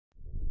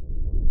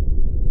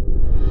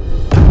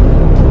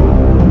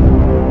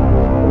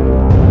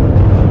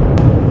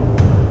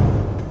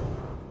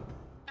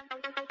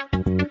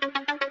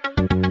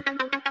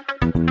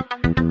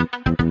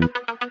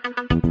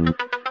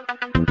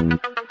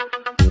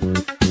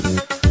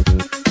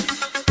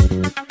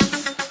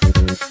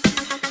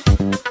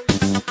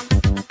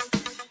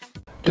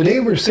Today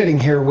we're sitting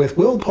here with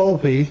Will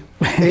Pulpy,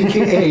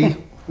 aka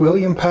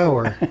William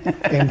Power,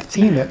 and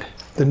KITT,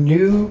 the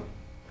new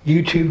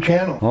YouTube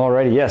channel.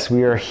 Alrighty, yes,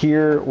 we are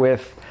here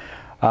with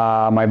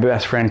my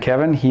best friend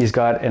Kevin. He's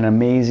got an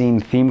amazing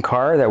theme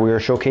car that we are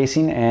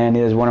showcasing, and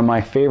it is one of my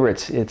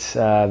favorites. It's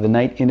the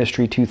KITT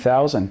Industry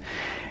 2000,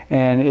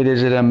 and it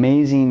is an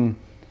amazing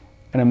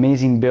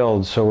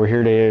build. So we're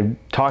here to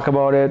talk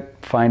about it,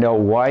 find out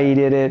why he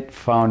did it,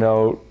 find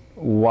out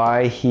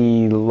why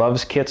he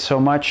loves KITT so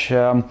much.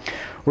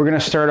 We're going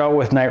to start out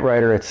with Knight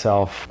Rider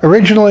itself.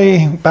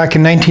 Originally, back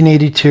in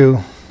 1982,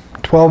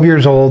 12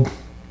 years old,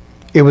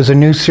 it was a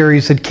new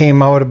series that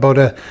came out about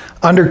an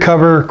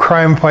undercover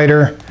crime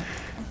fighter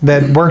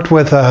that worked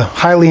with a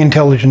highly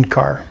intelligent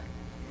car.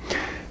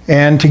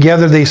 And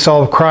together they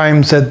solved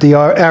crimes that the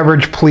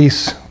average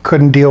police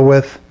couldn't deal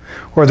with,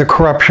 or the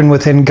corruption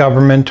within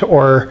government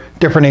or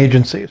different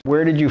agencies.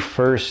 Where did you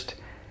first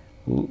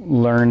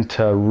learn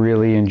to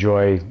really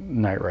enjoy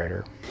Knight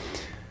Rider?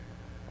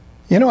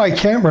 You know, I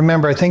can't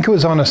remember. I think it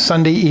was on a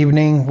Sunday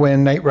evening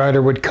when Knight Rider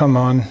would come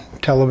on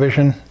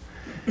television.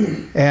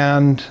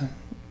 And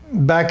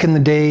back in the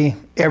day,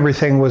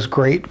 everything was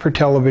great for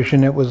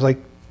television. It was like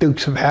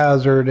Dukes of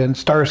Hazzard and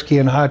Starsky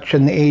and Hutch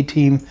and the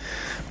A-Team.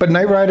 But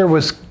Knight Rider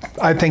was,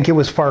 I think it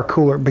was far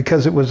cooler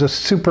because it was a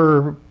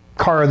super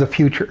car of the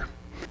future.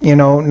 You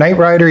know, Knight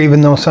Rider,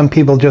 even though some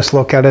people just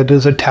look at it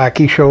as a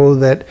tacky show,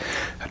 that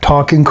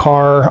talking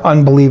car,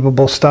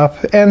 unbelievable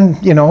stuff,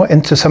 and you know,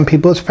 and to some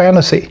people it's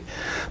fantasy.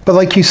 But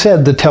like you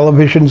said, the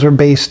televisions are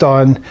based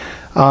on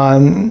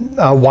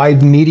a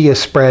wide media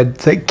spread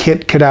that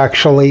KITT could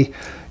actually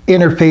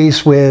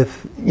interface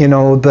with, you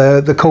know,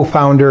 the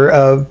co-founder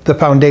of the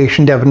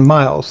foundation, Devin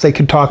Miles. They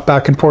could talk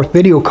back and forth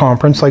video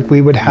conference like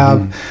we would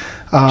have,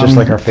 just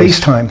like our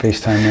FaceTime.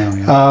 FaceTime now,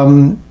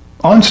 yeah.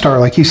 OnStar,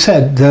 like you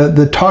said,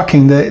 the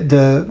talking,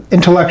 the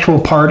intellectual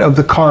part of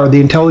the car,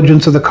 the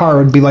intelligence of the car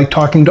would be like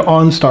talking to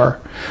OnStar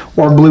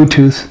or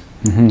Bluetooth,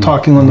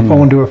 talking on the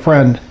phone to a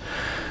friend.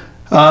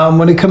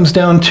 When it comes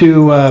down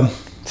to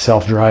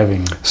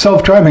self-driving.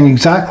 Self-driving,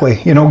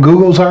 exactly. You know,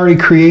 Google's already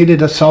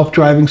created a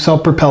self-driving,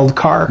 self-propelled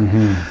car.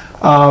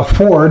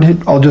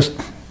 Ford, I'll just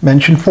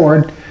mention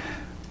Ford,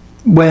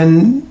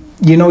 when,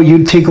 you know,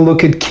 you'd take a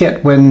look at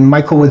KITT, when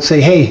Michael would say,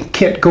 hey,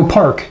 KITT, go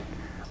park.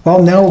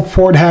 Well, now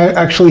Ford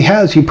actually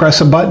has, you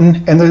press a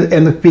button and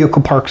the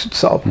vehicle parks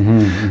itself.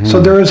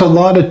 So there is a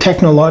lot of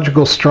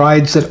technological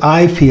strides that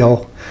I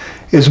feel,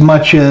 as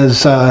much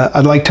as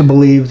I'd like to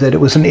believe that it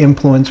was an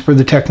influence for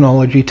the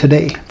technology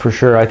today. For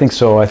sure, I think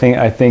so. I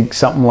think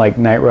something like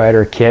Knight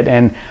Rider, KITT,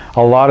 and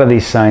a lot of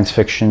these science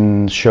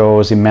fiction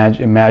shows,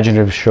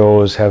 imaginative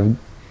shows, have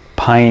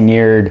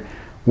pioneered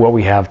what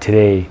we have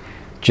today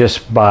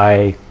just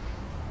by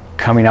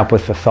coming up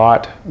with the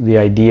thought, the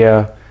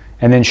idea,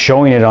 and then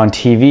showing it on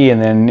TV,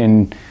 and then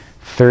in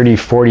 30,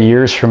 40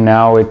 years from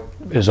now, it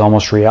is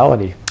almost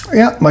reality.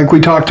 Yeah, like we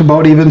talked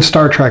about even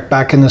Star Trek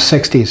back in the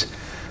 60s.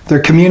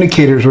 Their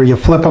communicators where you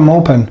flip them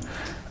open.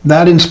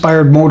 That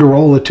inspired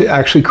Motorola to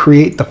actually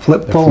create the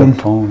flip phone.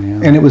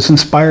 Yeah. And it was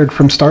inspired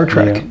from Star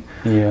Trek.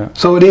 Yeah.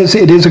 So it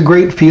is a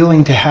great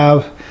feeling to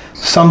have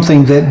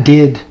something that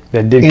did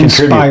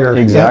inspire,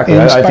 exactly.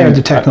 Inspired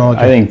the technology.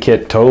 I think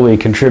KITT totally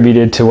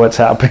contributed to what's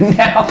happening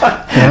now.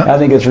 I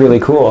think it's really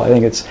cool. I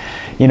think it's,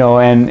 you know,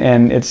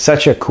 and it's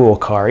such a cool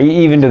car,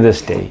 even to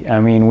this day. I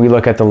mean, we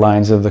look at the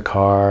lines of the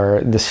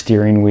car, the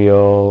steering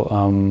wheel,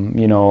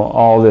 you know,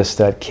 all this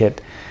that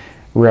KITT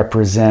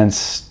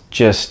represents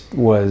just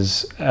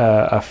was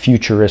a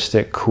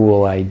futuristic,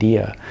 cool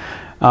idea.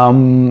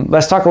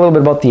 Let's talk a little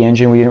bit about the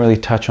engine. We didn't really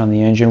touch on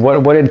the engine.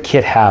 What did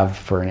KITT have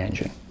for an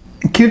engine?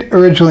 KITT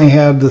originally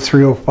had the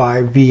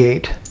 305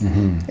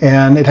 V8,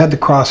 and it had the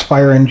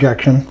crossfire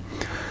injection.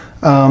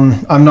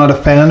 I'm not a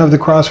fan of the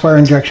crossfire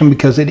injection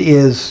because it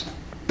is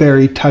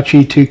very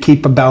touchy to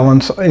keep a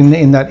balance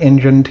in that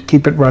engine to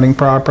keep it running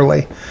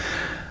properly.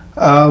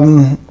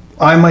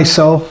 I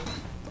myself,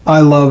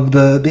 I love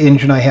the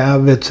engine I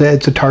have. It's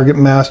a Target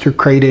Master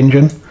crate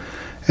engine.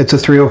 It's a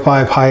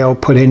 305 high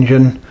output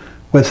engine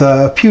with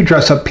a few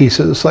dress-up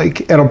pieces like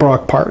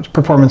Edelbrock parts,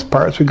 performance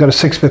parts. We've got a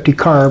 650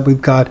 carb.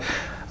 We've got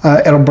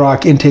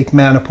Edelbrock intake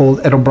manifold,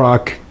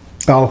 Edelbrock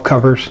valve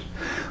covers.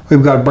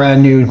 We've got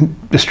brand new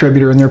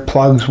distributor in there,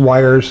 plugs,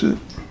 wires,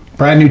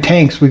 brand new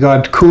tanks. We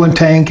got coolant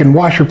tank and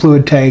washer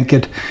fluid tank.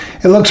 It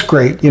looks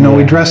great. You know,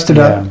 we dressed it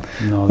up.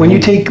 No, when you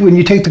take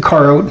the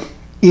car out,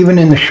 even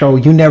in the show,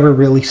 you never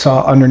really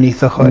saw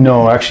underneath the hood.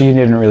 No, actually, you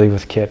didn't really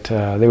with KITT.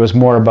 There was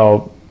more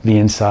about the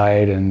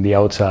inside and the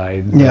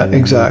outside. Yeah,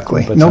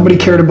 exactly. Nobody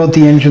cared about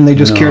the engine. They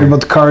just cared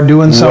about the car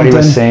doing something. What he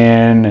was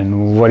saying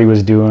and what he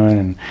was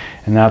doing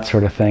and that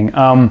sort of thing.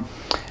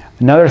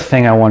 Another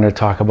thing I wanted to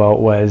talk about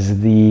was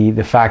the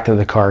fact that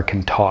the car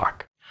can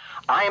talk.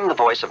 I am the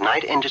voice of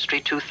KITT Industry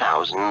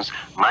 2000's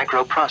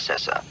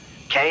microprocessor,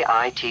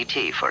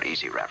 k.i.t.t for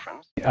easy reference.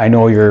 I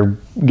know you're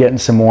getting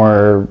some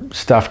more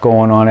stuff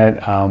going on it.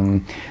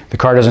 The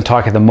car doesn't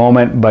talk at the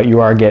moment, but you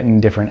are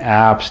getting different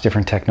apps,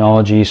 different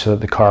technology, so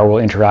that the car will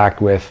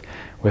interact with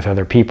with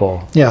other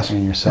people Yes.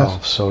 and yourself.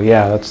 Yes. So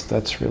yeah,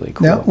 that's really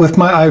cool. Yeah, with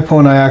my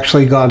iPhone, I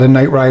actually got a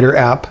Knight Rider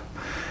app,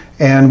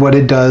 and what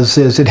it does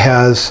is it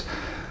has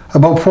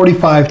about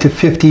 45 to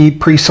 50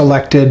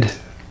 pre-selected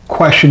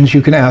questions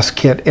you can ask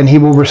KITT, and he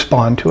will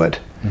respond to it.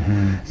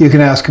 You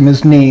can ask him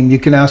his name. You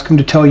can ask him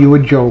to tell you a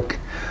joke.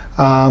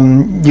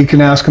 You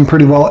can ask him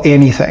pretty well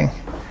anything.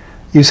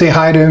 You say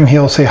hi to him,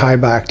 he'll say hi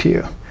back to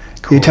you.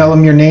 Cool. You tell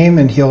him your name,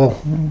 and he'll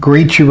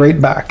greet you right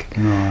back.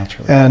 No, that's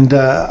really And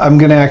I'm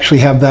going to actually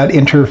have that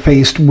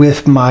interfaced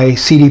with my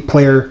CD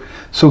player,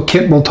 so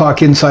KITT will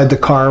talk inside the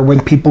car when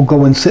people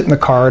go and sit in the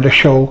car at a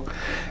show,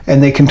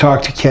 and they can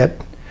talk to KITT,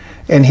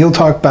 and he'll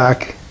talk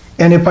back.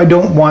 And if I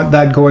don't want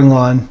that going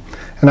on,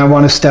 and I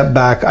want to step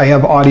back, I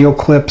have audio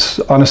clips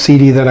on a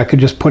CD that I could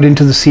just put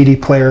into the CD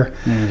player,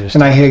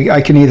 and I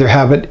can either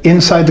have it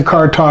inside the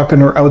car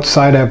talking or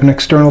outside. I have an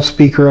external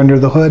speaker under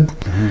the hood,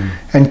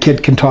 and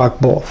KITT can talk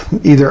both,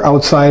 either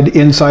outside,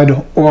 inside,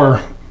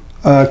 or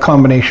a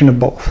combination of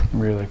both.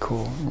 Really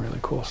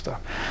cool stuff.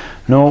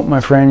 No,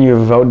 my friend,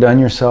 you've outdone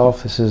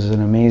yourself. This is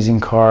an amazing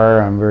car.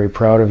 I'm very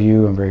proud of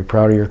you. I'm very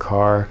proud of your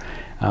car.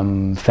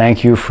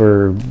 Thank you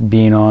for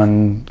being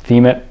on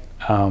Theme It.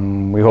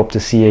 We hope to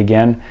see you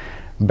again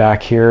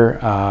back here.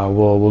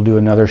 We'll do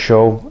another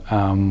show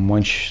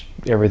once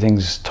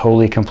everything's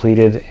totally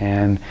completed,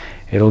 and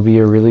it'll be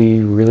a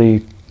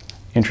really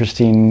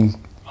interesting,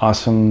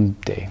 awesome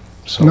day.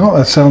 So No,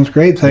 that sounds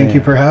great. Thank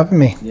you for having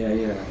me.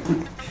 yeah.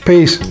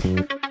 Peace.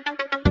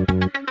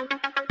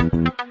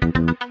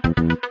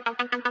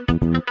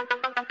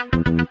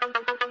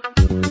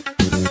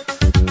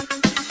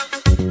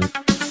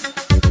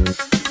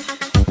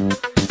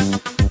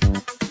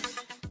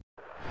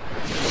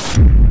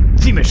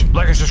 Theme it,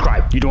 like and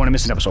subscribe. You don't want to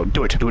miss an episode.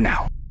 Do it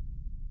now.